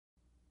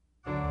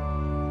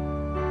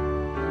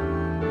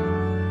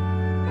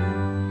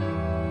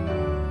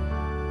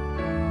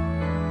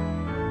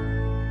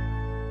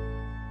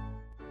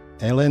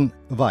Elen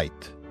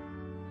Vajt.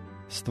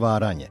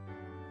 Stvaranje.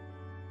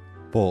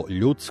 Po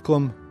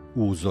ljudskom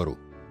uzoru.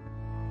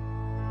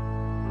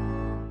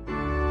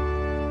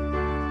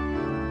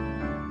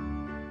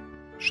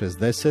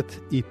 Šezdeset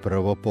i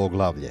prvo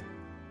poglavlje.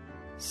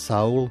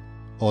 Saul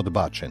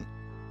odbačen.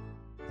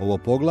 Ovo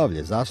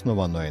poglavlje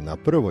zasnovano je na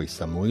 1.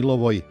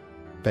 Samuilovoj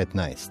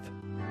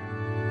 15.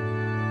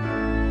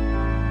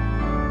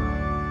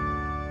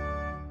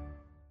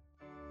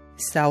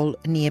 Saul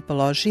nije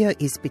položio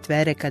ispit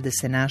vere kada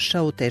se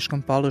našao u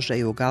teškom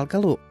položaju u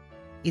Galgalu,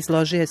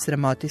 izložio je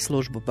sramoti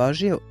službu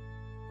Božju,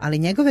 ali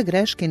njegove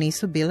greške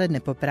nisu bile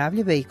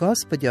nepopravljive i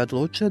Gospod je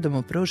odlučio da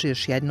mu pruži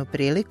još jednu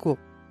priliku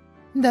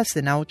da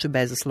se nauči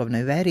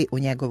bezuslovnoj veri u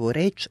njegovu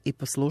reč i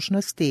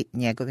poslušnosti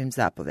njegovim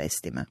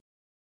zapovestima.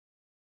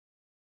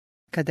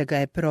 Kada ga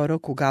je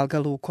prorok u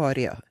Galgalu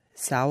ukorio,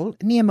 Saul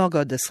nije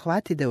mogao da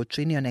shvati da je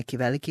učinio neki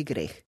veliki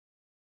greh.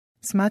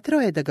 Smatrao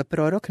je da ga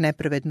prorok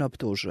nepravedno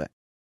optužuje.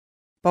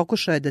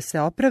 Pokušao je da se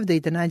opravda i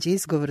da nađe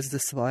izgovor za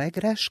svoje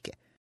greške.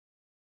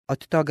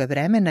 Od toga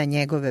vremena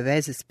njegove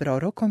veze s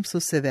prorokom su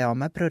se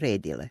veoma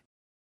proredile.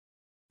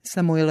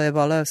 Samuilo je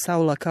voleo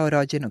Saula kao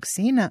rođenog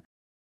sina,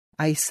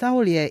 a i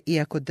Saul je,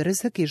 iako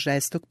drzak i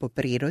žestok po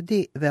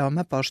prirodi,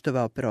 veoma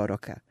poštovao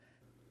proroka.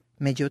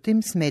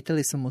 Međutim,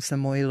 smetali su mu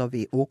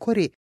Samuilovi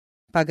ukori,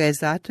 pa ga je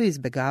zato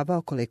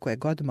izbegavao koliko je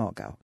god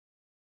mogao.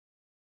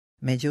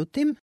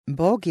 Međutim,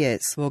 Bog je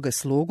svoga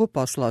slugu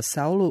poslao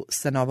Saulu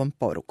sa novom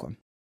porukom.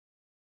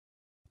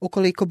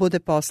 Ukoliko bude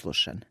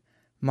poslušan,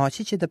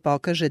 moći će da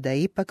pokaže da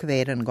je ipak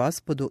veran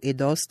Gospodu i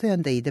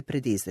dostojan da ide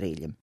pred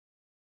Izraeljem.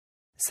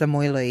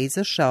 Samuilo je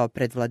izašao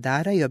pred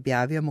vladara i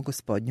objavio mu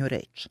Gospodnju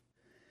reč.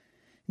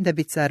 Da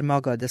bi car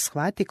mogao da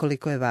shvati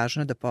koliko je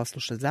važno da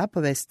posluša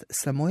zapovest,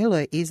 Samuilo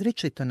je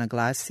izričito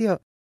naglasio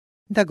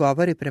da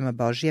govori prema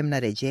Božjem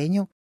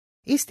naređenju,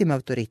 istim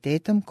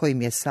autoritetom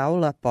kojim je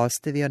Saula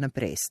postavio na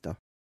presto.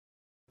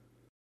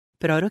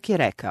 Prorok je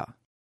rekao: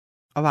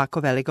 "Ovako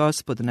veli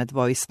Gospod nad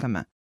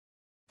vojskama,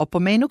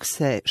 opomenuk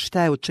se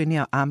šta je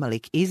učinio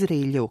Amalik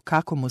Izraelju,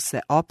 kako mu se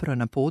opro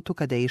na putu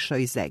kada je išao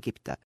iz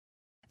Egipta.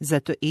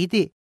 Zato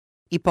idi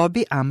i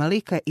pobi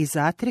Amalika i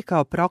zatri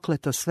kao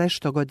prokleto sve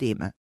što god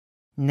ima.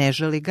 Ne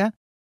želi ga,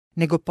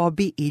 nego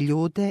pobi i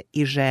ljude,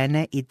 i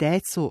žene, i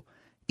decu,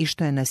 i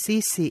što je na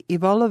sisi, i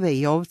volove,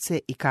 i ovce,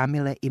 i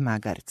kamile, i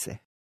magarce."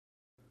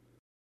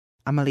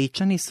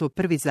 Amaličani su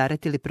prvi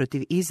zaratili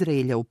protiv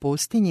Izraelja u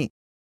pustinji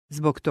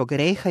zbog tog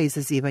greha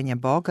izazivanja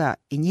Boga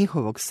i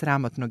njihovog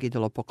sramotnog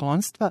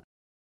idolopoklonstva.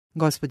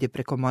 Gospod je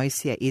preko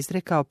Mojsija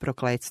izrekao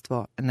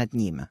prokletstvo nad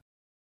njima.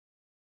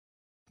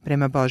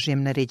 Prema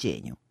Božjem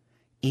naređenju,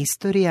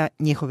 istorija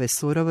njihove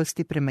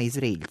surovosti prema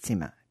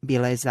Izraeljcima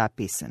bila je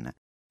zapisana,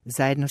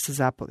 zajedno sa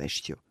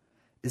zapovešću: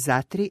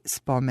 "Zatri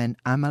spomen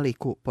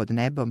Amaliku pod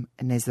nebom,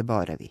 ne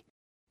zaboravi."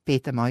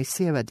 5.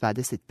 Mojsijeva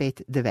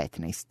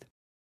 25:19.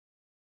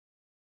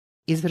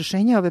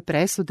 Izvršenje ove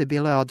presude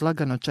bilo je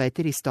odlagano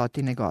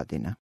 400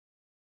 godina,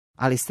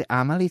 ali se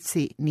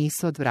Amalici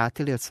nisu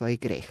odvratili od svojih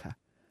greha.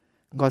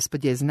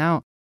 Gospod je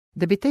znao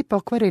da bi taj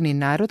pokvareni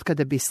narod,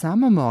 kada bi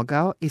samo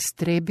mogao,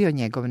 istrebio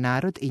njegov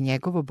narod i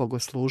njegovo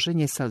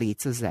bogosluženje sa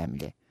lica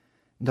zemlje.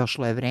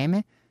 Došlo je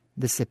vreme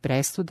da se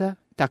presuda,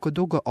 tako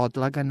dugo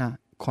odlagana,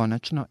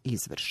 konačno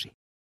izvrši.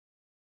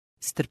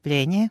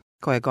 Strpljenje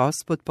koje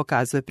Gospod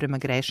pokazuje prema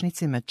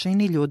grešnicima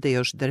čini ljude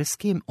još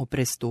drskim u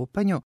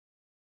prestupanju,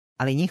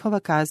 ali njihova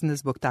kazna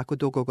zbog tako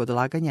dugog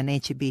odlaganja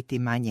neće biti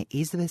manje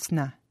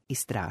izvesna i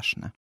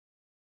strašna.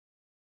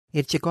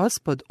 Jer će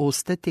Gospod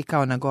ustati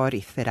kao na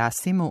gori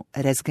Ferasimu,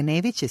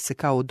 razgnevit će se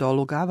kao u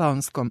dolu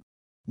Gavaonskom,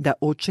 da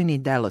učini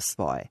delo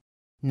svoje,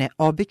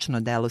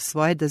 neobično delo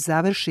svoje, da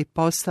završi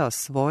posao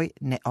svoj,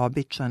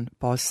 neobičan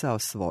posao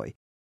svoj.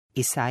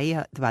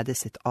 Isaija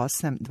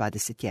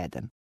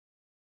 28:21.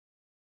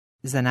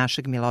 Za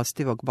našeg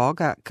milostivog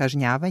Boga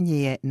kažnjavanje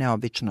je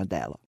neobično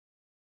delo.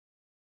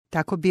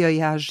 "Tako bio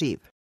ja živ",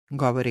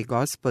 govori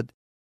Gospod,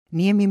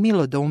 "nije mi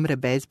milo da umre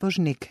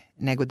bezbožnik,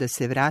 nego da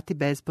se vrati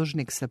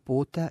bezbožnik sa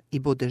puta i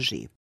bude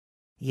živ."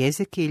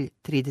 Jezekilj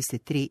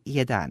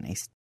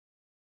 33:11.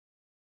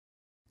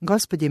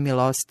 Gospod je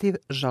milostiv,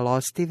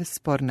 žalostiv,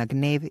 spor na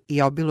gnev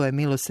i obiluje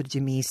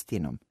milosrđem i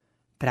istinom,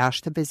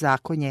 prašta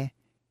bezakonje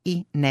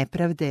i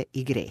nepravde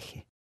i grehe.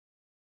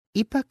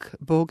 Ipak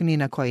Bog ni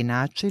na koji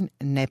način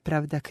ne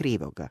pravda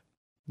krivoga.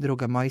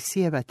 2.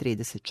 Mojsijeva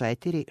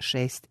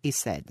 34:6 i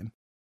 7.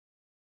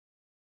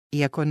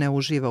 Iako ne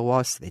uživa u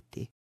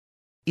osveti,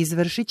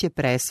 izvršit će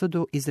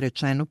presudu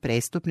izrečenu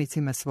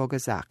prestupnicima svoga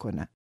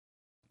zakona.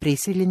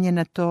 Prisiljen je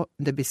na to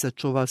da bi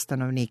sačuvao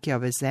stanovnike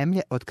ove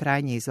zemlje od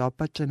krajnje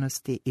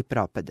izopačenosti i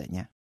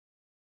propadanja.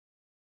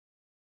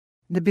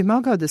 Da bi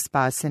mogao da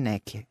spase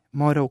neke,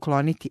 mora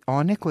ukloniti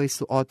one koji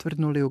su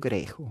otvrdnuli u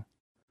grehu.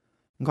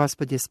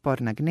 Gospod je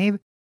spor na gnev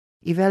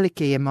i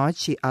velike je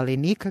moći, ali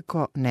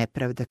nikako ne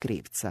pravda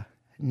krivca.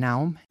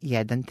 Naum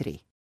 1:3.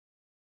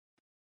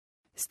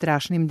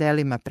 Strašnim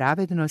delima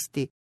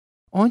pravednosti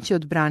on će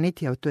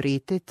odbraniti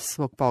autoritet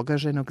svog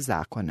pogaženog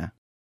zakona.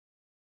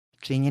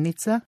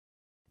 Činjenica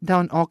Da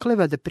on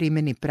okleva da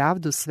primeni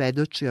pravdu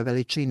svedoči o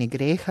veličini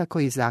greha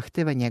koji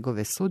zahteva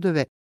njegove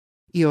sudove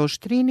i o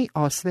oštrini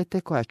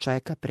osvete koja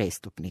čeka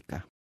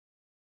prestupnika.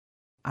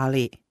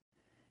 Ali,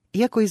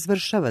 iako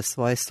izvršava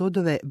svoje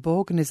sudove,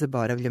 Bog ne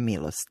zaboravlja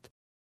milost.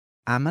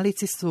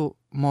 Amalici su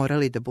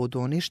morali da budu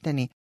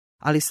uništeni,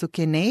 ali su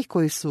Keneji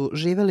koji su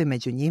živeli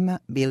među njima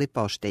bili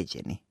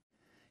pošteđeni.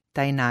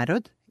 Taj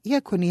narod,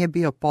 iako nije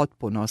bio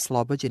potpuno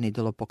oslobođen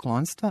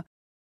idolopoklonstva,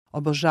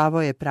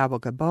 obožavao je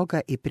pravoga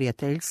Boga i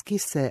prijateljski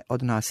se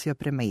odnosio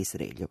prema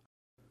Izraelju.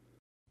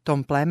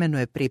 Tom plemenu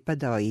je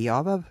pripadao i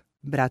Jovav,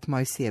 brat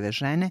Mojsijeve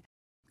žene,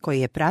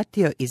 koji je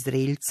pratio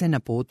Izraeljce na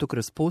putu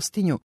kroz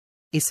pustinju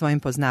i svojim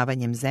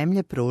poznavanjem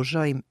zemlje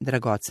pružao im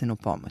dragocenu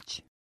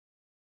pomoć.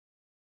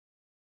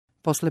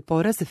 Posle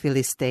poraza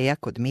Filisteja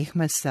kod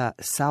Mihmasa,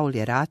 Saul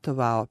je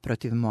ratovao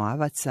protiv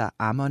Moavaca,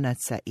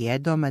 Amonaca i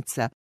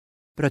Edomaca,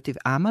 protiv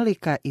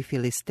Amalika i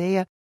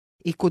Filisteja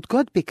i kud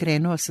god bi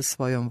krenuo sa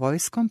svojom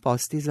vojskom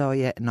postizao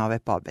je nove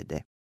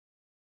pobede.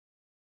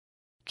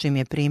 Čim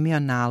je primio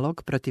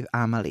nalog protiv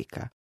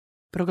Amalika,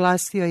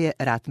 proglasio je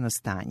ratno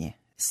stanje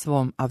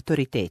svom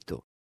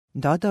autoritetu.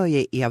 Dodao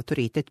je i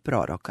autoritet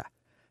proroka,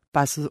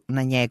 pa su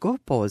na njegov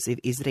poziv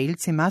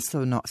Izraeljci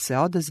masovno se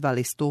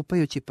odazvali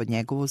stupajući pod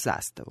njegovu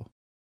zastavu.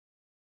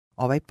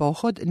 Ovaj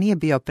pohod nije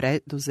bio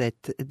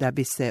preduzet da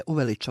bi se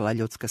uveličala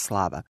ljudska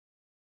slava.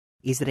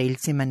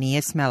 Izraeljcima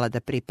nije smela da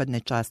pripadne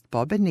čast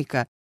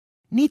pobednika,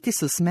 niti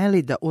su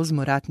smeli da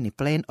uzmu ratni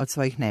plen od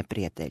svojih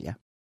neprijatelja.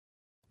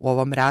 U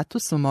ovom ratu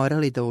su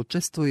morali da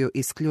učestvuju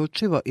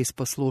isključivo iz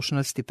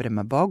poslušnosti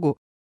prema Bogu,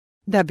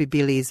 da bi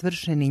bili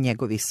izvršeni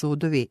njegovi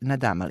sudovi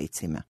nad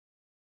Amalicima.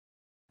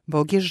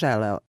 Bog je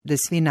želeo da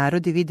svi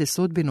narodi vide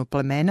sudbinu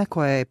plemena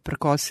koje je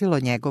prkosilo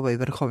njegovoj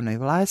vrhovnoj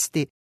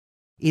vlasti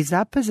i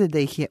zapaze da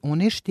ih je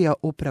uništio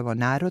upravo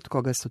narod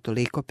koga su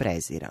toliko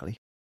prezirali.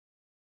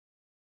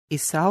 I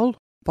Saul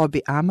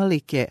pobi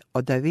Amalike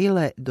od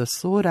Avile do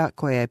Sura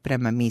koja je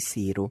prema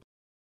Misiru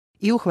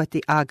i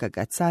uhvati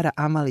Agaga, cara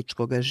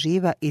Amaličkoga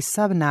živa i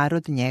sav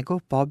narod njegov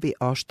pobi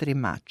oštrim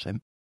mačem.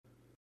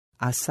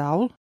 A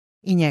Saul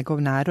i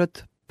njegov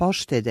narod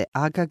poštede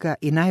Agaga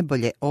i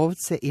najbolje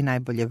ovce i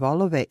najbolje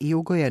volove i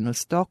ugojenu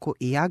stoku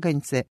i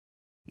jaganjce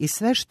i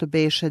sve što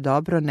beše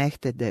dobro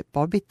nehtede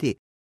pobiti,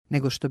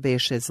 nego što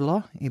beše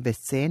zlo i bez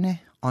cene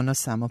ono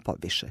samo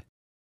pobiše.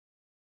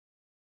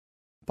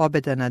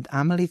 Pobeda nad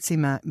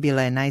Amalicima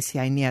bila je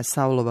najsjajnija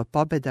Saulova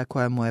pobeda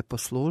koja mu je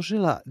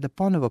poslužila da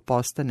ponovo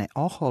postane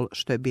ohol,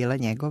 što je bila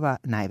njegova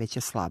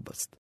najveća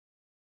slabost.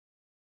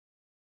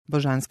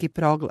 Božanski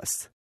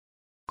proglas,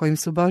 kojim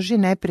su Božji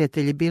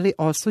neprijatelji bili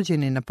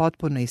osuđeni na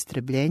potpuno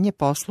istrebljenje,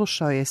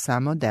 poslušao je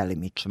samo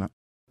delimično.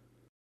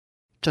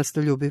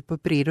 Častoljubiv po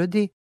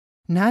prirodi,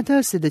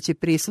 nadao se da će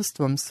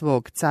prisustvom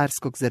svog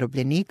carskog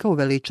zarobljenika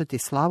uveličati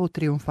slavu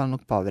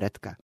trijumfalnog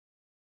povratka,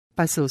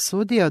 pa se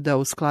usudio da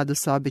u skladu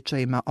sa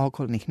običajima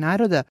okolnih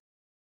naroda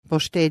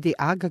poštedi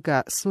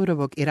Agaga,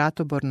 surovog i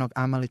ratobornog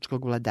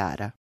amaličkog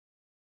vladara.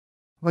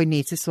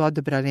 Vojnici su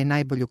odabrali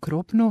najbolju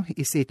krupnu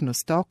i sitnu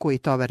stoku i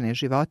tovarne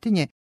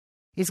životinje,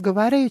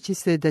 izgovarajući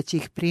se da će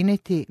ih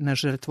prineti na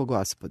žrtvu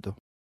Gospodu.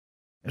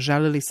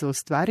 Želeli su u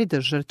stvari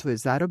da žrtvuju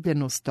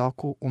zarobljenu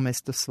stoku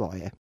umesto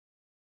svoje.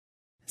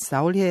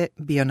 Saul je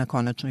bio na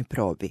konačnoj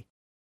probi.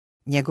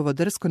 Njegovo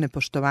drsko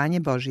nepoštovanje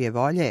Božje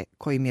volje,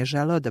 kojim je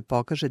želeo da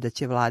pokaže da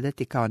će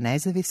vladati kao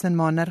nezavisan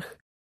monarh,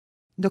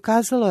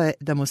 dokazalo je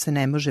da mu se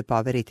ne može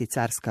poveriti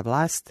carska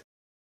vlast,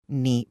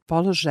 ni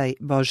položaj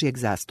Božjeg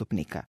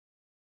zastupnika.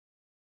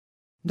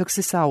 Dok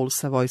se Saul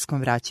sa vojskom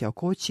vraćao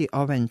kući,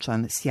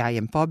 ovenčan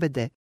sjajem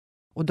pobede,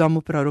 u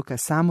domu proroka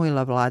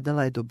Samuila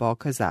vladala je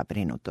duboka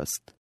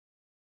zabrinutost.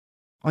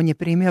 On je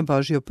primio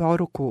Božju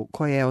poruku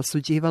koja je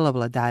osuđivala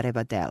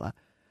vladareva dela.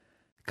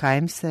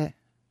 Kajem se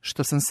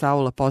što sam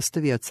Saula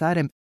postavio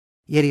carem,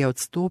 jer je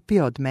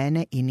odstupio od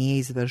mene i nije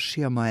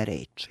izvršio moje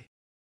reči.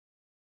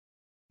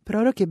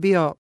 Prorok je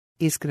bio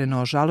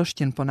iskreno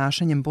ožalošćen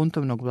ponašanjem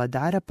buntovnog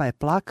vladara, pa je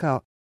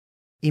plakao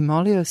i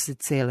molio se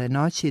cele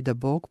noći da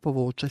Bog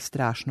povuče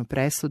strašnu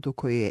presudu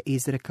koju je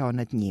izrekao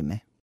nad njime.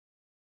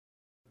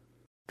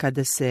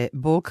 Kada se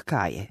Bog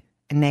kaje,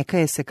 ne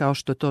kaje se kao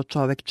što to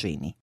čovek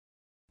čini.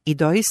 I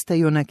doista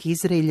junak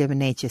Izraeljev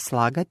neće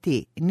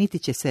slagati, niti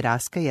će se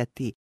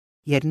raskajati,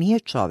 jer nije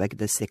čovek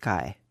da se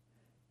kaje.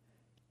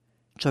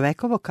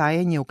 Čovekovo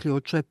kajanje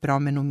uključuje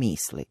promenu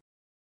misli.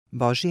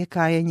 Božje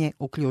kajanje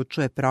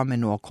uključuje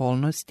promenu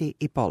okolnosti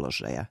i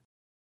položaja.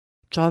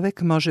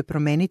 Čovek može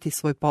promeniti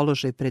svoj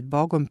položaj pred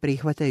Bogom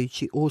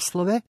prihvatajući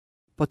uslove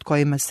pod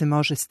kojima se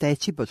može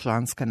steći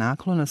božanska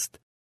naklonost,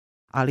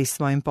 ali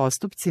svojim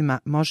postupcima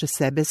može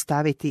sebe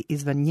staviti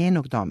izvan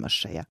njenog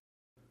domašaja.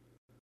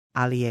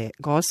 Ali je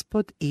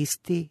Gospod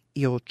isti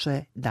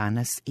juče,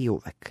 danas i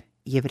uvek.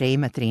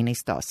 Jevrejima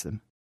 13:8.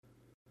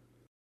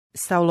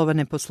 Saulova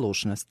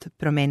neposlušnost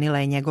promenila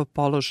je njegov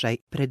položaj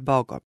pred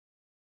Bogom.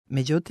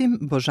 Međutim,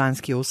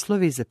 božanski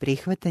uslovi za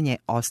prihvatanje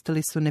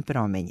ostali su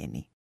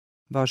nepromenjeni.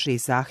 Božji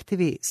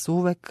zahtevi su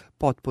uvek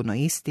potpuno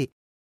isti,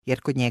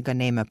 jer kod njega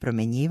nema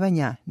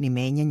promenjivanja ni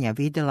menjanja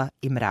videla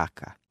i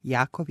mraka.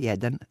 Jakov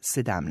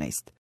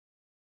 1:17.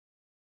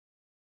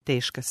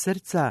 teška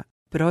srca,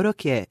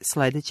 prorok je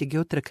sljedećeg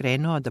jutra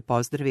krenuo da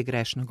pozdravi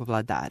grešnog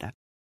vladara.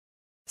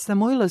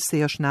 Samuilo se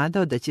još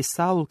nadao da će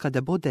Saul,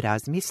 kada bude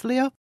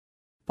razmislio,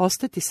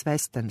 postati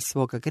svestan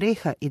svoga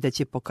greha i da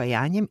će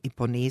pokajanjem i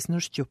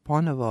poniznošću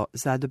ponovo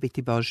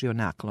zadobiti Božju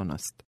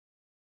naklonost.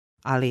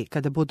 Ali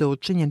kada bude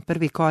učinjen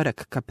prvi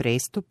korak ka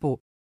prestupu,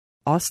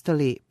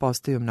 ostali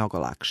postaju mnogo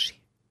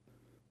lakši.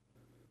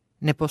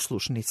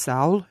 Neposlušni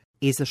Saul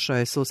izašao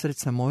je susret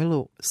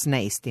Samuilu s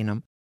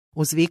neistinom.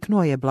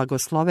 Uzviknuo je: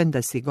 blagosloven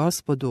da si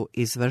Gospodu,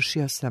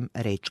 izvršio sam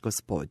reč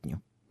Gospodnju.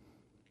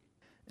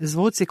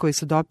 Zvuci koji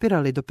su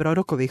dopirali do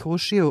prorokovih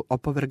ušiju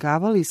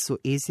opovrgavali su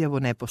izjavu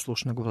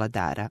neposlušnog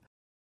vladara.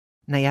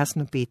 Na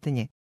jasno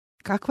pitanje: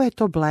 kakva je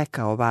to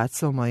bleka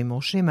ovaca u mojim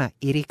ušima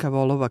i rika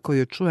volova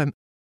koju čujem,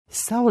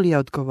 Saul je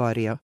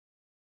odgovorio: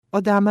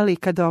 od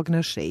Amalika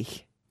dognaše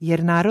ih,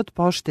 jer narod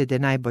poštede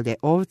najbolje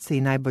ovce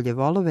i najbolje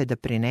volove da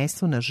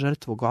prinesu na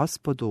žrtvu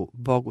Gospodu,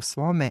 Bogu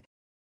svome,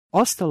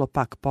 ostalo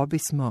pak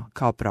pobismo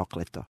kao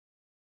prokleto.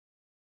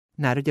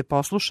 Narod je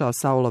poslušao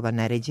Saulova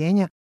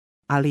naređenja,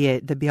 ali je,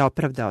 da bi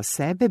opravdao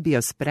sebe,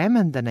 bio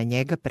spreman da na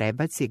njega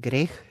prebaci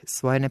greh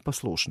svoje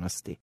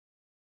neposlušnosti.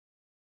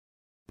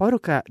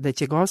 Poruka da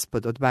će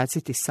Gospod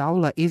odbaciti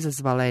Saula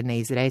izazvala je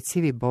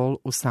neizrecivi bol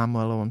u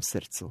Samuelovom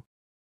srcu.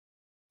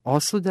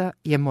 Osuda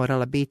je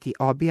morala biti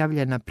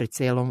objavljena pred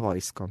celom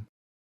vojskom.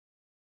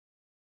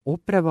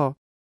 Upravo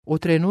u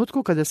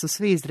trenutku kada su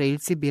svi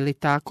Izraeljci bili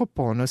tako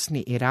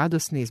ponosni i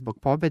radosni zbog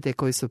pobede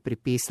koju su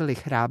pripisali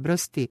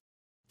hrabrosti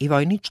i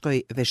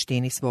vojničkoj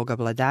veštini svoga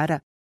vladara,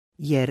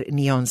 jer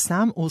ni on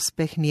sam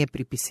uspeh nije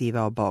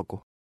pripisivao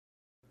Bogu.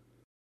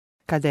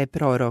 Kada je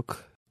prorok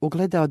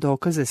ugledao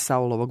dokaze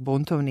Saulovog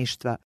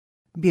buntovništva,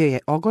 bio je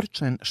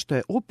ogorčen što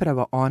je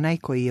upravo onaj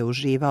koji je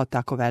uživao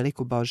tako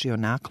veliku Božju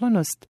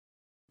naklonost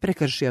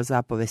prekršio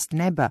zapovest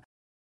neba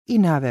i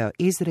naveo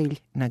Izraelj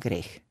na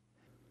greh.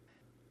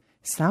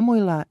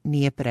 Samuila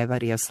nije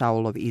prevario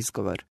Saulov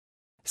izgovor.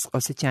 S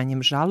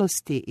osjećanjem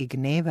žalosti i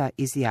gneva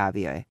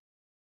izjavio je: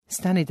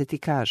 stani da ti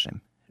kažem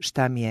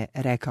šta mi je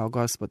rekao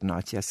Gospod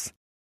noćas.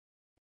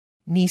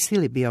 Nisi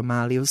li bio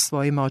mali u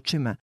svojim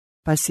očima,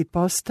 pa si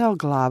postao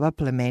glava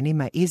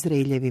plemenima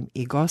Izraeljevim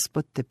i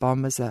Gospod te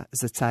pomaza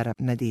za cara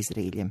nad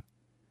Izraeljem.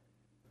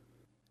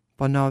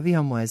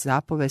 Ponovio mu je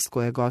zapovest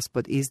koju je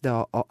Gospod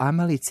izdao o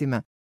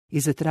Amalicima i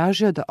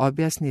zatražio da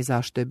objasni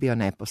zašto je bio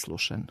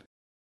neposlušan.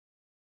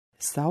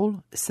 Saul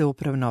se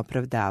upravno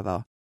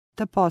opravdavao: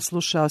 da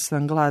poslušao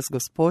sam glas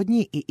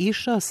Gospodnji i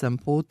išao sam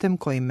putem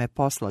kojim me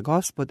posla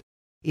Gospod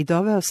i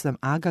doveo sam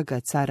Agaga,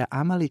 cara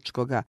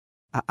Amaličkoga,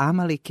 a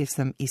Amalike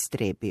sam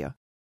istrebio.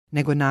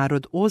 Nego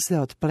narod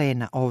uzeo od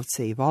plena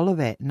ovce i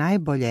volove,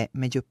 najbolje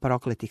među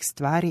prokletih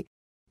stvari,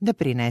 da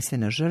prinese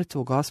na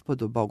žrtvu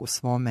Gospodu Bogu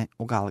svome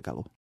u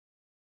Galgalu.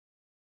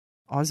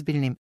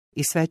 Ozbiljnim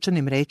i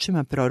svečanim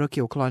rečima prorok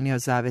je uklonio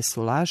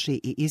zavesu laži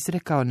i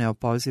izrekao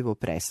neopozivu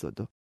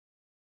presudu.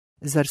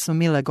 Zar su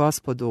mile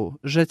Gospodu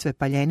žrtve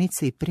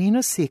paljenice i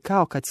prinosi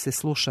kao kad se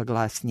sluša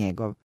glas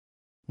njegov?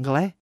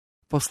 Gle,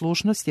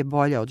 poslušnost je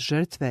bolja od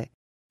žrtve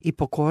i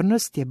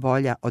pokornost je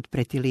bolja od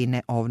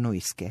pretiline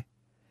ovnujske.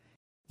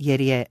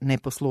 Jer je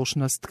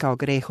neposlušnost kao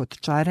greh od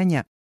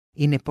čaranja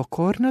i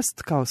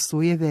nepokornost kao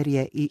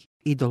sujeverje i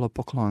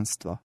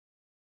idolopoklonstvo.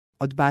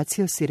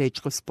 Odbacio si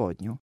reč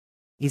Gospodnju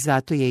i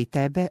zato je i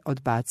tebe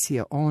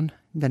odbacio on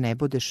da ne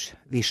budeš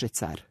više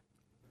car.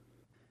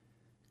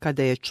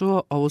 Kada je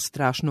čuo ovu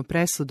strašnu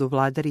presudu,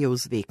 vladar je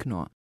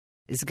uzviknuo: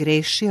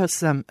 zgrešio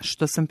sam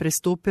što sam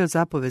prestupio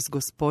zapovest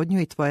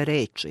Gospodnju i tvoje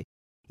reči,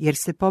 jer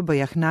se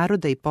pobojah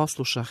naroda i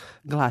poslušah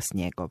glas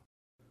njegov.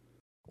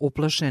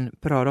 Uplašen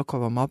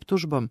prorokovom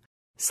optužbom,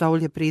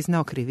 Saul je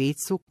priznao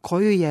krivicu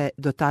koju je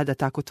do tada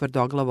tako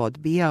tvrdoglavo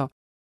odbijao,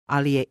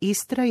 ali je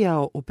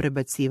istrajao u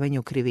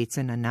prebacivanju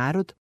krivice na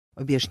narod,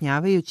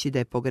 objašnjavajući da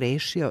je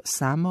pogrešio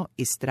samo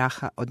iz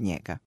straha od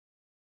njega.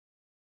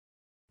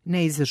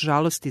 Ne iz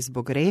žalosti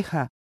zbog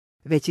greha,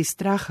 već iz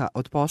straha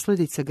od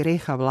posljedica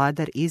greha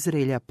vladar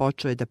Izraelja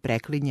počeo je da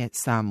preklinje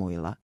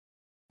Samuila.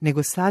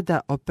 Nego sada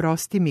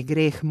oprosti mi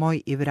greh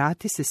moj i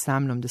vrati se sa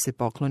mnom da se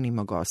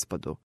poklonimo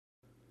Gospodu.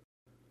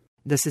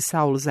 Da se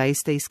Saul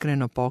zaista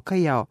iskreno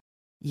pokajao,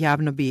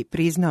 javno bi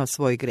priznao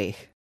svoj greh,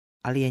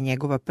 ali je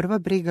njegova prva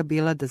briga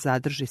bila da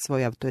zadrži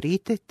svoj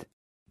autoritet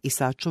i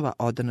sačuva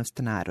odanost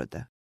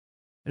naroda.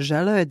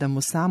 Želeo je da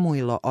mu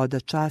Samuilo oda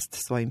čast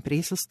svojim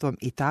prisustvom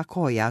i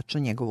tako ojača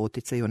njegov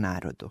uticaj u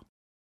narodu.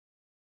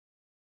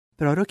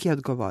 Prorok je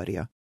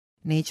odgovorio: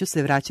 neću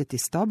se vraćati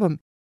s tobom,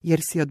 jer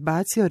si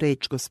odbacio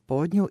reč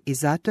Gospodnju i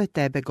zato je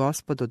tebe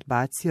Gospod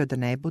odbacio da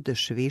ne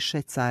budeš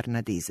više car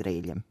nad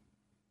Izraeljem.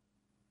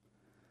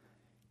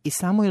 I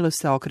Samuilo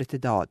se okrete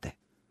da ode,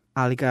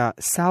 ali ga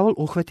Saul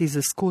uhvati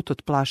za skut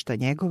od plašta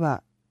njegova,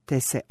 te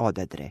se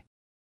odadre.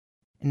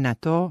 Na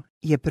to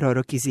je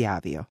prorok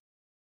izjavio: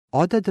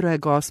 odadro je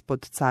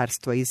Gospod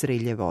carstvo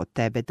Izraeljevo od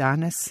tebe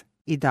danas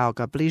i dao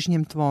ga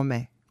bližnjem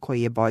tvome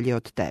koji je bolji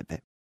od tebe.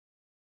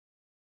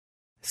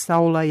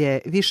 Saula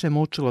je više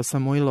mučilo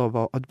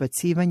Samuilovo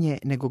odbacivanje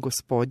nego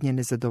Gospodnje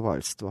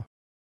nezadovoljstvo.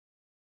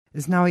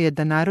 Znao je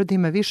da narod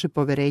ima više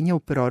poverenja u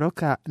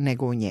proroka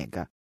nego u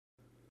njega.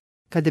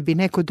 Kada bi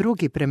neko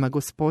drugi prema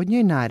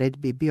Gospodnjoj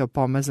naredbi bio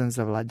pomazan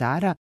za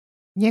vladara,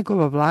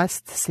 njegova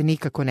vlast se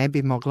nikako ne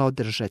bi mogla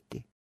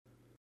održati.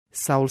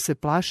 Saul se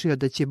plašio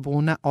da će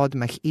buna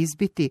odmah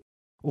izbiti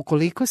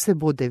ukoliko se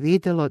bude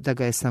videlo da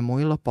ga je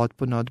Samuilo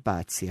potpuno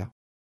odbacio.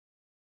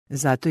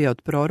 Zato je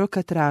od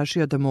proroka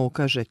tražio da mu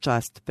ukaže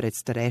čast pred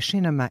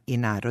starešinama i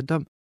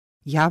narodom,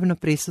 javno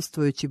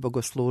prisustvujući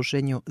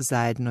bogosluženju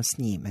zajedno s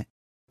njime.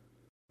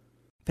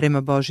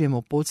 Prema Božjem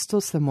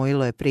uputstvu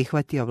Samuilo je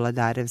prihvatio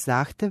vladarev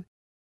zahtev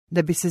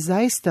da bi se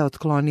zaista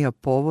otklonio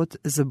povod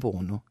za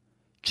bunu.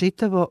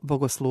 Čitavo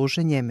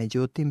bogosluženje je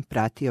međutim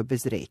pratio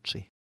bez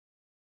reči.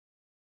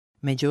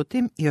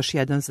 Međutim, još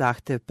jedan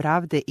zahtev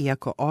pravde,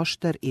 iako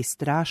oštar i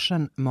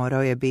strašan,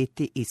 morao je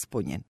biti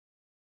ispunjen.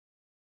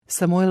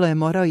 Samuilo je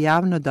morao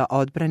javno da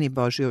odbrani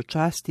Božju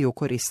čast i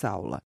ukori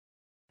Saula.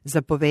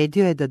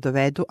 Zapovedio je da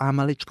dovedu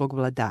amaličkog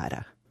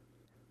vladara.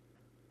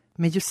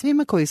 Među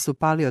svima koji su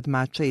pali od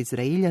mača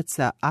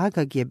Izraeljaca,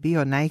 Agag je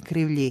bio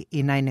najkrivlji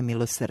i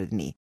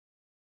najnemilosrdniji.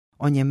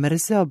 On je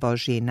mrzeo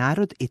Božji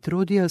narod i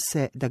trudio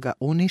se da ga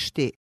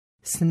uništi,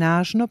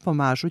 snažno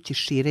pomažući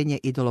širenje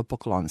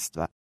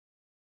idolopoklonstva.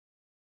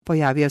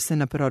 Pojavio se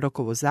na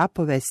prorokovu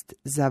zapovest,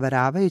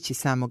 zavaravajući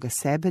samoga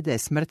sebe da je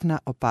smrtna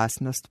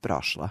opasnost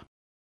prošla.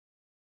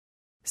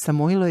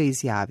 Samuilo je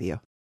izjavio: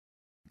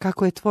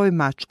 kako je tvoj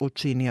mač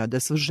učinio da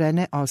su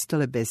žene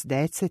ostale bez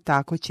dece,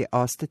 tako će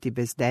ostati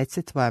bez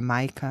dece tvoja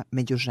majka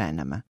među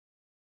ženama.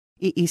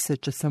 I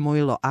iseče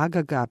Samuilo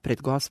Agaga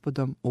pred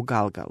Gospodom u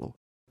Galgalu.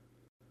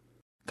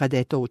 Kada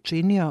je to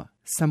učinio,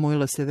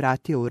 Samuilo se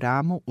vratio u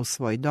Ramu, u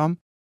svoj dom,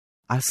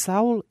 a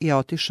Saul je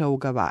otišao u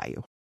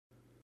Gavaju.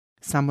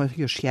 Samo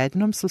još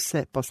jednom su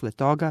se posle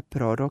toga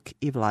prorok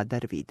i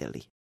vladar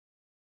videli.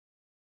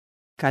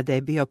 Kada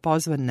je bio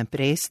pozvan na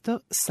presto,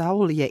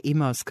 Saul je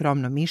imao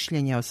skromno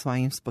mišljenje o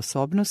svojim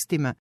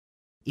sposobnostima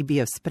i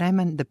bio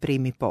spreman da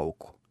primi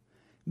pouku.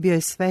 Bio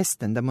je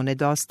svestan da mu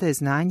nedostaje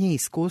znanje i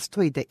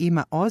iskustvo i da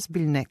ima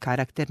ozbiljne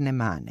karakterne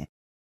mane.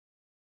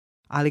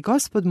 Ali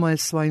Gospod mu je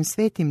svojim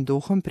svetim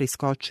duhom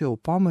priskočio u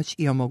pomoć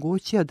i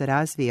omogućio da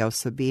razvije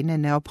osobine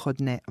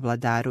neophodne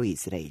vladaru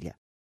Izraelja.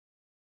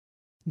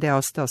 Da je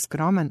ostao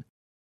skroman,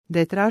 da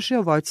je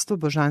tražio vođstvo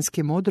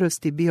božanske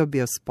mudrosti, bio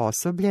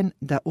osposobljen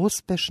da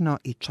uspešno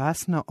i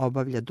časno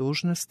obavlja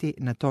dužnosti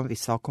na tom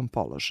visokom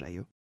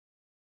položaju.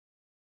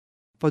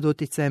 Pod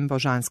uticajem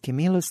božanske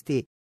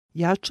milosti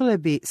jačale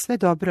bi sve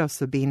dobre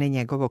osobine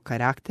njegovog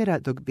karaktera,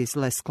 dok bi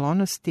zle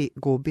sklonosti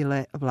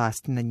gubile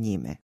vlast nad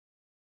njime.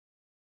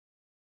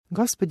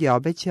 Gospod je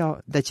obećao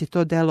da će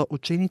to delo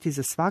učiniti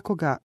za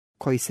svakoga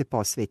koji se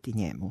posveti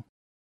njemu.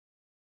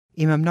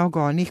 Ima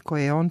mnogo onih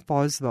koje je on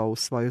pozvao u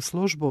svoju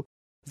službu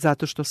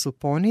zato što su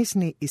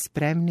ponizni i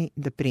spremni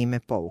da prime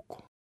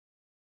pouku.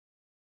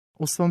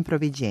 U svom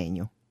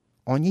proviđenju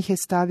on ih je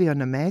stavio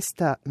na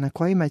mesta na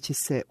kojima će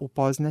se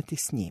upoznati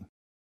s njim.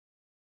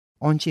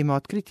 On će im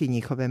otkriti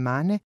njihove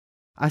mane,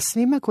 a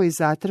svima koji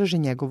zatraže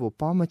njegovu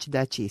pomoć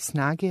daće i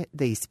snage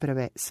da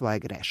isprave svoje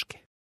greške.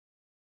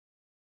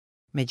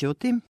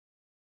 Međutim,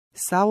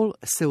 Saul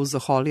se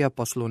uzoholio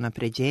posle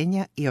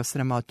unapređenja i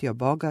osramotio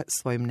Boga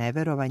svojim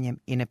neverovanjem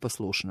i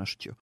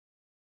neposlušnošću.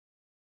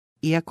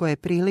 Iako je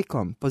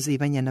prilikom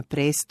pozivanja na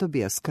presto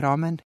bio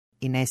skroman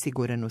i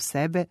nesiguran u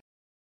sebe,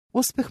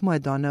 uspeh mu je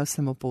doneo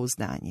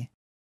samopouzdanje.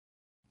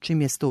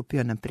 Čim je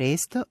stupio na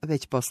presto,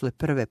 već posle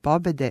prve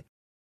pobede,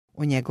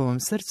 u njegovom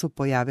srcu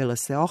pojavila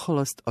se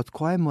oholost od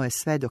koje mu je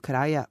sve do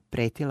kraja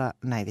pretila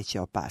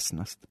najveća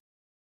opasnost.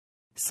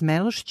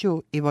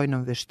 Smelošću i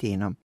vojnom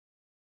veštinom,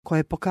 koje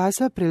je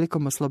pokazao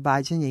prilikom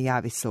oslobađanja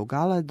Javisa u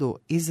Galadu,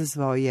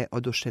 izazvao je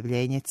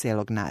oduševljenje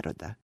celog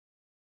naroda.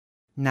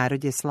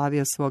 Narod je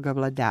slavio svoga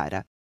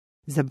vladara,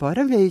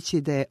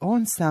 zaboravljajući da je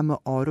on samo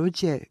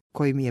oruđe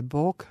kojim je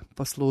Bog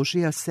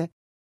poslužio se,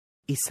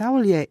 i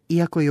Saul je,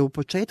 iako je u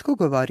početku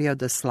govorio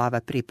da slava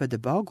pripada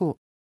Bogu,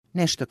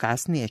 nešto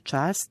kasnije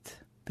čast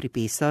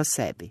pripisao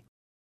sebi.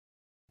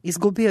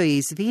 Izgubio je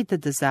iz vida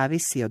da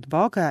zavisi od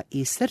Boga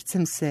i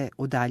srcem se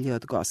udaljio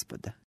od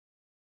Gospoda.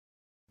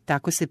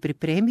 Tako se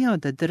pripremio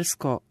da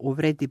drsko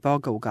uvredi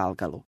Boga u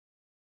Galgalu.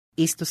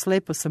 Isto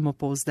slepo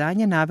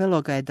samopouzdanje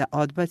navelo ga je da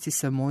odbaci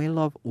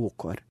Samuilov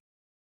ukor.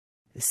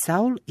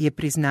 Saul je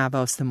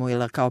priznavao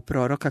Samuila kao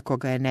proroka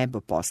koga je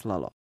nebo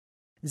poslalo.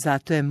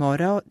 Zato je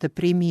morao da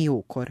primi i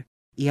ukor,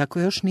 iako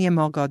još nije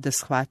mogao da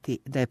shvati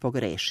da je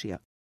pogrešio.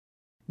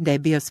 Da je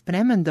bio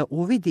spreman da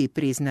uvidi i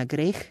prizna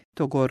greh,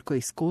 to gorko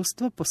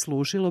iskustvo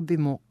poslužilo bi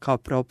mu kao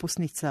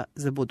propusnica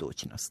za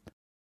budućnost.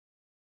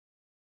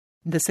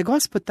 Da se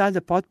Gospod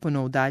tada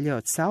potpuno udaljio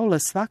od Saula,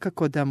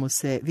 svakako da mu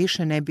se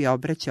više ne bi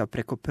obraćao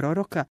preko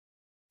proroka,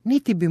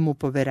 niti bi mu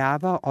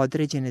poveravao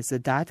određene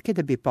zadatke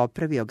da bi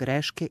popravio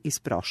greške iz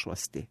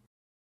prošlosti.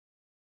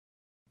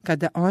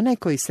 Kada onaj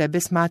koji sebe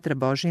smatra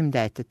Božjim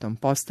detetom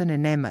postane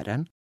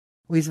nemaran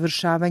u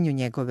izvršavanju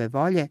njegove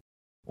volje,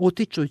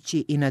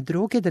 utičući i na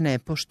druge da ne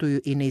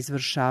poštuju i ne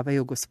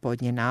izvršavaju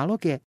Gospodnje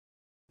naloge,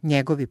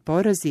 njegovi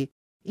porazi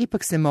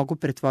ipak se mogu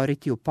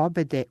pretvoriti u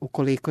pobede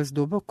ukoliko s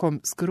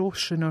dubokom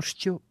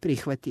skrušenošću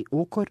prihvati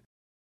ukor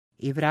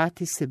i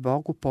vrati se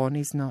Bogu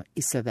ponizno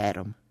i sa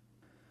verom.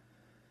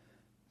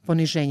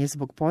 Poniženje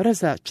zbog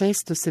poraza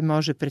često se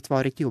može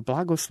pretvoriti u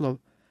blagoslov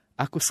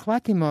ako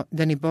shvatimo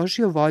da ni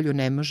Božju volju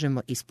ne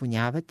možemo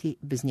ispunjavati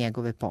bez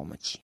njegove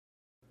pomoći.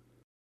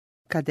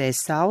 Kada je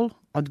Saul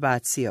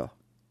odbacio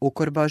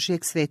ukor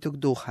Božjeg svetog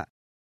duha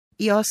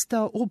i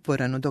ostao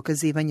uporan u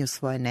dokazivanju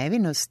svoje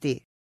nevinosti,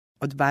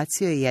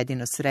 odbacio je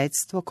jedino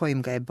sredstvo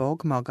kojim ga je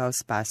Bog mogao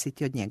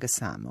spasiti od njega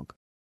samog.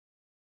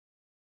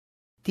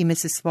 Time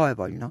se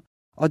svojevoljno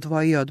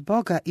odvojio od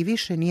Boga i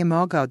više nije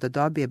mogao da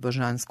dobije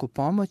božansku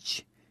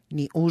pomoć,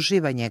 ni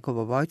uživa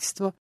njegovo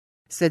vođstvo,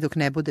 sve dok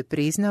ne bude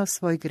priznao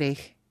svoj greh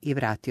i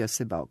vratio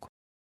se Bogu.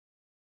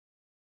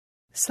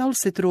 Saul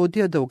se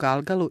trudio da u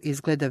Galgalu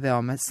izgleda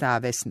veoma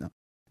savesno,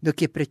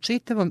 dok je pred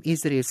čitavom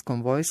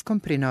izraelskom vojskom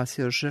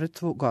prinosio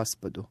žrtvu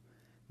Gospodu.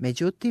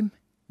 Međutim,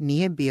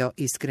 nije bio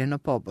iskreno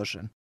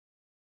pobožan.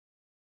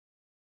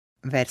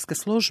 Verska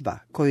služba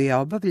koju je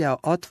obavljao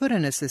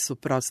otvoreno se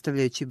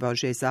suprotstavljajući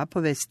Božjoj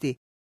zapovesti,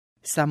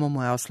 samo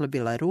mu je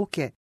oslabila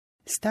ruke,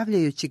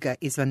 stavljajući ga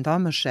izvan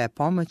domašaja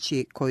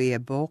pomoći koju je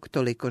Bog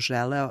toliko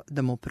želeo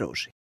da mu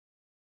pruži.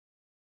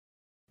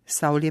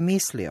 Saul je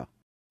mislio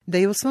da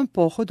je u svom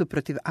pohodu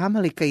protiv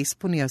Amalika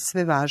ispunio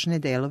sve važne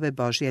delove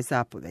Božje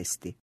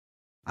zapovesti,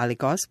 ali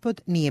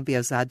Gospod nije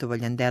bio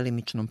zadovoljan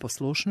delimičnom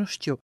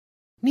poslušnošću,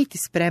 niti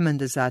spreman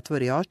da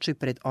zatvori oči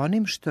pred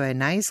onim što je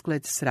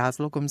naizgled s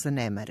razlogom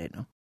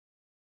zanemareno.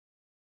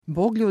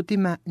 Bog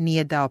ljudima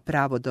nije dao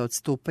pravo da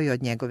odstupaju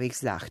od njegovih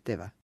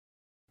zahteva.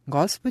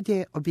 Gospod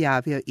je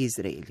objavio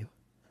Izraelju: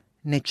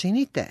 ne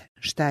činite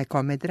šta je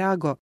kome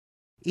drago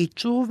i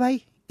čuvaj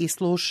i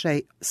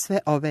slušaj sve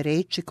ove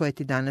reči koje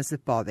ti danas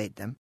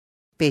zapovedam.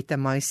 5.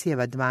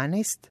 Mojsijeva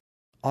 12,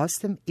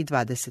 8 i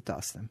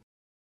 28.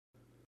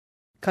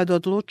 Kad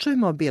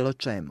odlučujemo o bilo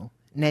čemu,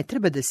 ne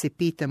treba da se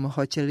pitamo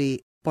hoće li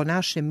po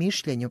našem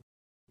mišljenju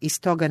iz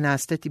toga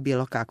nastati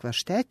bilo kakva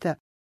šteta,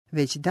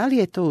 već da li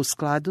je to u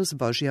skladu s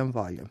Božjom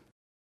voljom.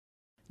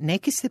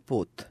 Neki se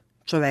put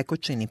čoveku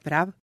čini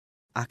prav,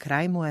 a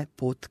kraj mu je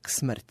put k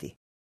smrti.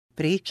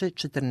 Priče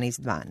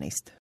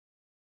 14.12.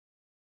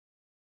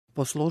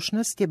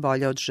 Poslušnost je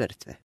bolja od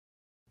žrtve.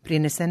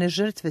 Prinesene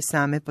žrtve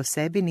same po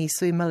sebi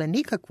nisu imale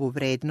nikakvu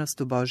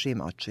vrednost u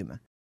Božjim očima.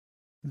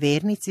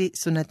 Vernici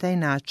su na taj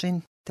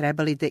način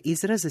trebali da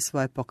izraze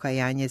svoje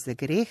pokajanje za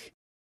greh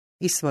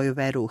i svoju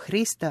veru u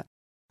Hrista,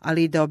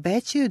 ali i da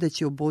obećaju da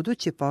će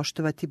ubuduće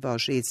poštovati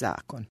Božji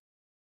zakon.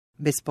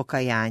 Bez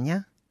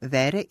pokajanja,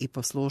 vere i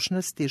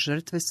poslušnosti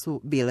žrtve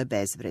su bile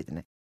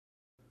bezvredne.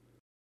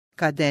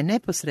 Kada je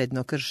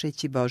neposredno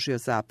kršeći Božju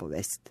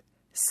zapovest,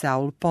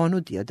 Saul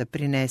ponudio da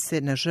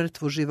prinese na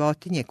žrtvu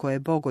životinje koje je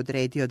Bog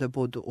odredio da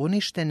budu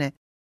uništene,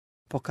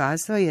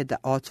 pokazao je da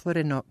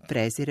otvoreno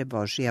prezire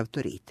Božji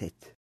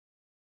autoritet.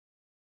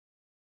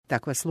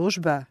 Takva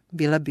služba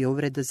bila bi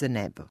uvreda za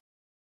nebo.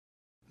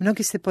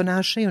 Mnogi se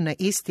ponašaju na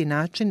isti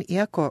način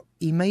iako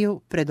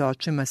imaju pred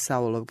očima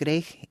Saulov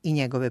greh i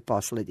njegove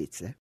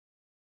posljedice.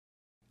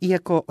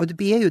 Iako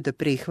odbijaju da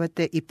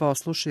prihvate i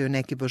poslušaju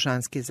neke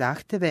božanske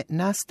zahteve,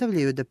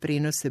 nastavljaju da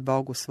prinose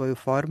Bogu svoju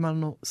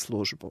formalnu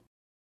službu.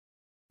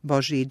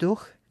 Božji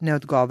duh ne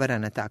odgovara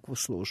na takvu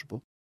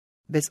službu.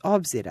 Bez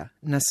obzira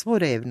na svu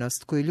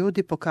revnost koju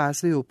ljudi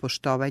pokazuju u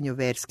poštovanju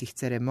verskih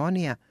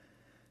ceremonija,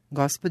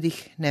 Gospod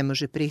ih ne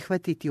može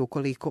prihvatiti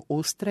ukoliko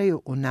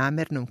ustraju u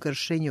namernom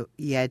kršenju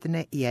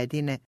jedne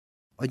jedine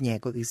od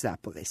njegovih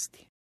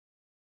zapovesti.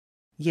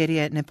 Jer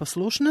je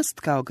neposlušnost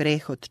kao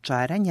greh od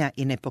čaranja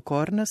i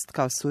nepokornost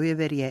kao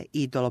sujeverje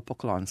i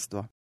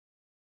idolopoklonstvo.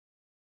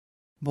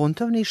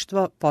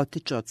 Buntovništvo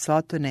potiče od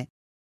Sotone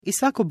i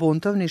svako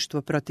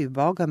buntovništvo protiv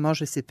Boga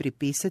može se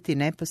pripisati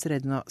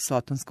neposredno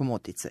sotonskom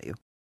uticaju.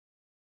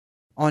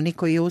 Oni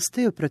koji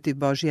ustaju protiv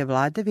Božje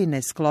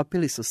vladavine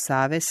sklopili su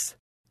savez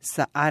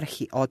sa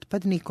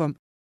arhi-otpadnikom,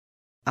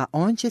 a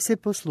on će se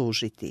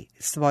poslužiti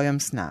svojom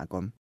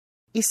snagom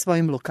i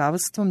svojim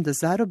lukavstvom da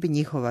zarobi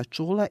njihova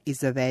čula i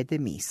zavede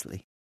misli.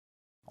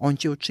 On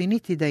će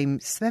učiniti da im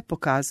sve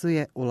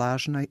pokazuje u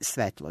lažnoj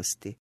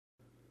svetlosti.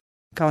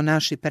 Kao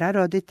naši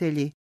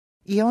praroditelji,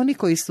 i oni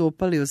koji su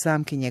upali u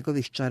zamke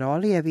njegovih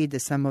čarolija vide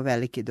samo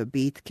velike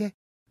dobitke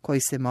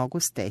koji se mogu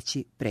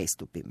steći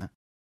prestupima.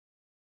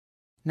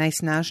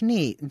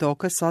 Najsnažniji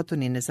dokaz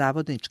Sotonine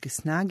zavodničke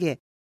snage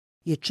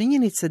je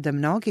činjenica da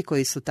mnogi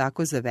koji su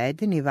tako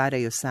zavedeni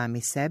varaju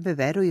sami sebe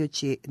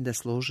verujući da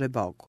služe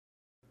Bogu.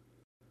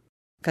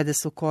 Kada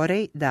su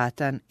Korej,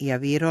 Datan i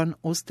Aviron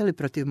ustali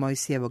protiv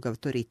Mojsijevog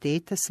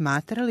autoriteta,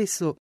 smatrali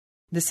su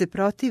da se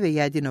protive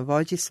jedino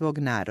vođi svog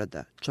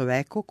naroda,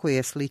 čoveku koji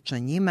je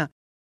sličan njima,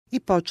 i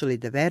počeli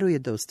da veruje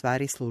da u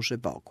stvari služe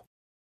Bogu.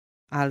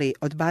 Ali,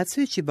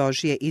 odbacujući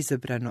Božje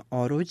izabrano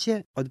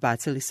oruđe,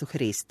 odbacili su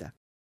Hrista.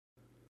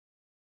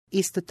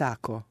 Isto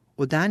tako,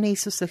 u dane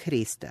Isusa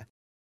Hrista,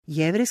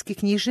 jevrejski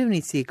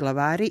književnici i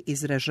glavari,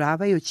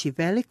 izražavajući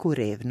veliku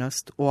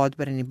revnost u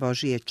odbrani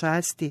Božije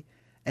časti,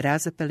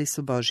 razapeli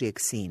su Božijeg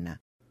sina.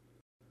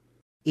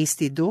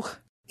 Isti duh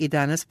i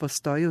danas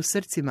postoji u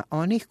srcima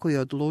onih koji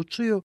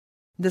odlučuju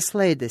da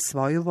slede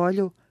svoju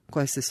volju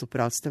koja se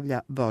suprotstavlja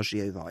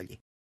Božjoj volji.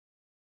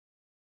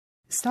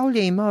 Saul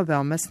je imao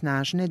veoma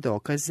snažne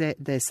dokaze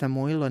da je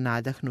Samuilo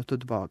nadahnut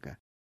od Boga.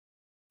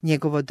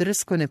 Njegovo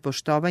drsko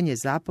nepoštovanje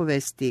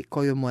zapovesti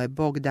koju mu je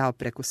Bog dao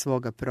preko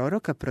svoga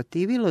proroka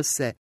protivilo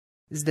se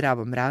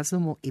zdravom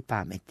razumu i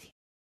pameti.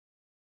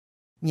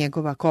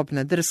 Njegova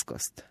kobna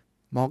drskost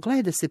mogla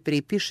je da se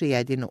pripiše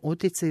jedino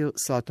uticaju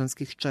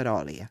sotonskih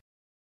čarolija.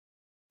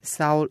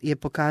 Saul je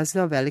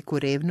pokazao veliku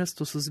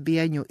revnost u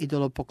suzbijanju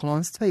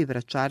idolopoklonstva i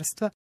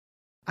vračarstva,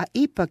 a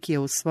ipak je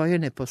u svojoj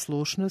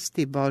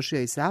neposlušnosti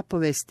Božjoj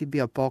zapovesti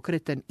bio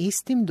pokretan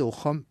istim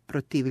duhom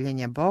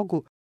protivljenja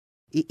Bogu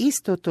i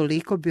isto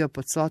toliko bio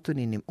pod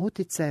Sotoninim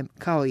uticajem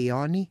kao i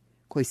oni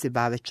koji se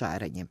bave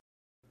čaranjem.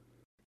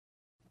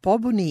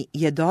 Pobuni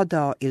je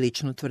dodao i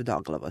ličnu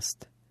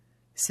tvrdoglavost.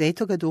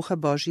 Svetoga duha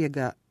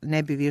Božjega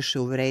ne bi više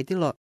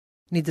uvredilo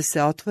ni da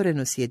se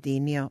otvoreno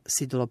sjedinio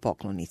s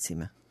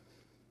idolopoklonicima.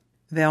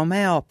 Veoma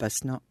je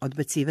opasno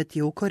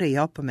odbacivati ukore i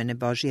opomene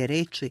Božje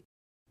reči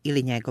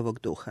ili njegovog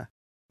duha.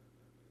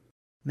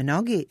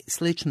 Mnogi,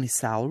 slični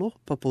Saulu,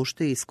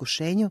 popuštaju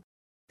iskušenju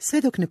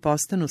sve dok ne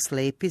postanu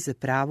slepi za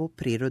pravu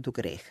prirodu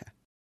greha.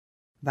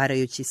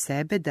 Varajući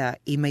sebe da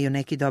imaju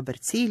neki dobar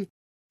cilj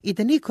i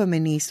da nikome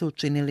nisu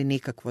učinili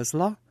nikakvo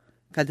zlo,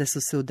 kada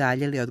su se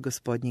udaljili od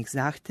Gospodnjih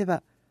zahteva,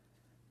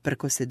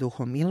 prko se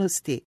duhom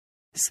milosti,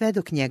 sve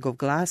dok njegov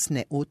glas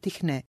ne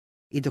utihne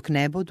i dok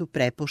ne budu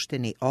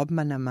prepušteni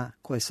obmanama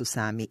koje su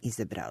sami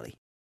izabrali.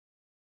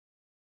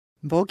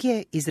 Bog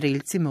je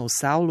Izraeljcima u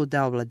Saulu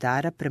dao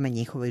vladara prema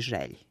njihovoj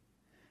želji,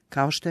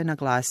 kao što je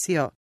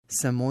naglasio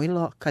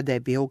Samuilo kada je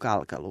bio u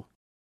Galgalu.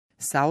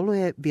 Saulu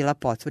je bila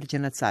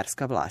potvrđena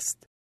carska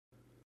vlast.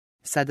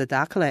 Sada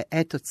dakle,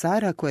 eto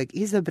cara kojeg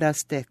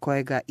izabraste,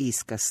 kojega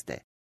iskaste.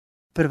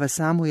 1.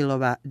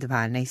 Samuilova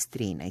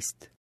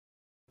 12:13.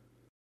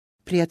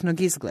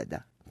 Prijatnog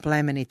izgleda,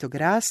 plemenitog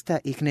rasta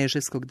i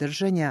knežeskog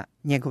držanja,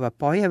 njegova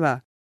pojava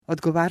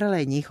odgovarala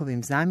je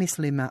njihovim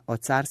zamislima o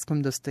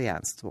carskom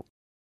dostojanstvu.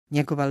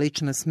 Njegova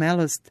lična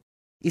smelost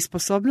i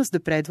sposobnost da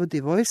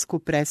predvodi vojsku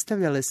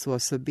predstavljale su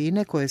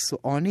osobine koje su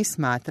oni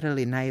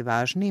smatrali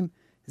najvažnijim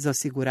za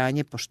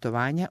osiguranje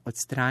poštovanja od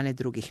strane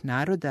drugih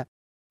naroda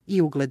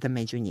i ugleda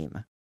među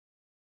njima.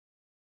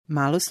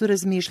 Malo su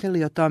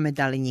razmišljali o tome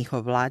da li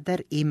njihov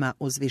vladar ima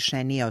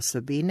uzvišenije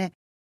osobine,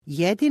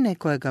 jedine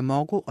koje ga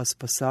mogu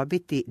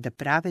osposobiti da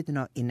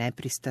pravedno i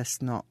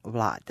nepristrasno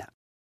vlada.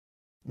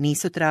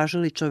 Nisu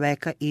tražili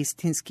čoveka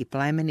istinski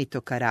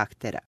plemenitog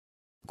karaktera,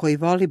 koji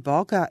voli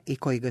Boga i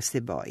koji ga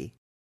se boji.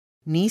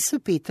 Nisu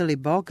pitali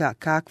Boga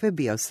kakve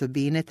bi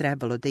osobine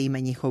trebalo da ima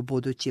njihov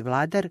budući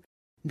vladar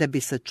da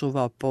bi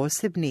sačuvao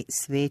posebni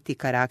sveti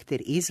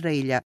karakter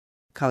Izraelja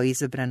kao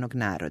izabranog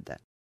naroda.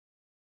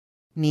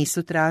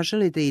 Nisu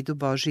tražili da idu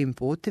Božjim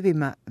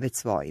putevima, već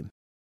svojim.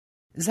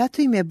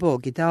 Zato im je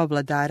Bog i dao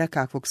vladara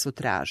kakvog su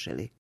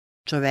tražili,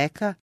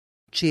 čoveka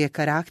čiji je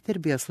karakter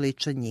bio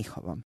sličan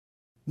njihovom.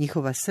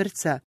 Njihova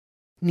srca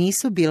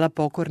nisu bila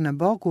pokorna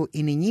Bogu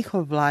i ni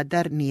njihov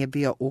vladar nije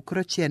bio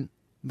ukroćen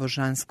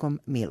božanskom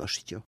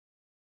milošću.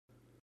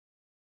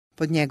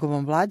 Pod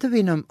njegovom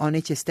vladavinom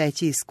oni će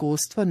steći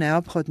iskustvo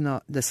neophodno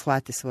da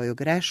shvate svoju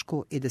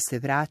grešku i da se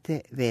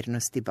vrate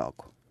vernosti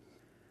Bogu.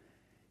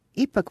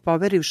 Ipak,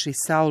 poverivši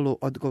Saulu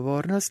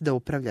odgovornost da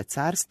upravlja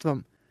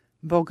carstvom,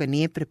 Boga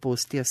nije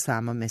prepustio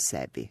samome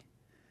sebi.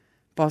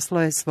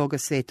 Poslao je svoga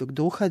svetog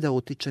duha da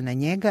utiče na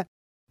njega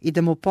i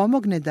da mu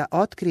pomogne da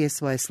otkrije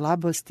svoje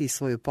slabosti i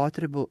svoju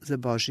potrebu za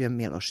Božjom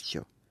milošću.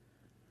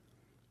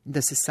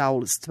 Da se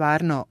Saul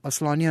stvarno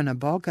oslonio na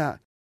Boga,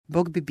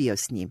 Bog bi bio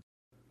s njim.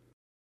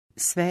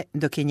 Sve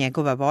dok je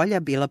njegova volja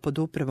bila pod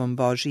upravom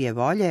Božije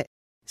volje,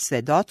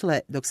 sve dotle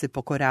dok se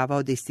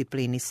pokoravao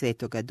disciplini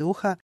Svetoga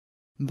Duha,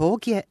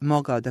 Bog je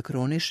mogao da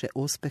kruniše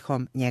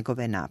uspehom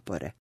njegove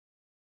napore.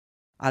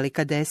 Ali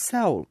kada je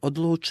Saul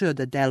odlučio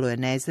da deluje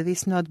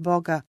nezavisno od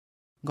Boga,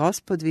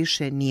 Gospod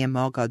više nije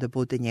mogao da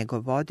bude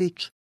njegov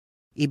vodič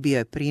i bio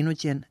je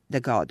prinuđen da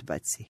ga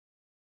odbaci.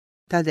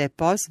 Tada je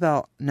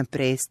pozvao na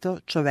presto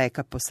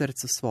čoveka po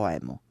srcu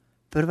svojemu.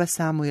 1.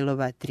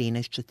 Samuilova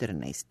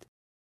 13:14.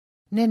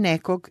 Ne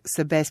nekog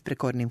sa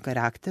besprekornim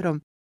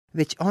karakterom,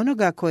 već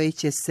onoga koji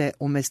će se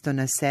umjesto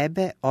na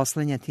sebe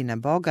oslanjati na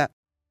Boga,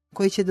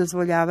 koji će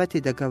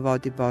dozvoljavati da ga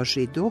vodi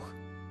Božji duh,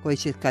 koji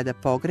će kada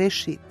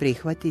pogreši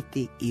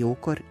prihvatiti i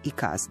ukor i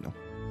kaznu.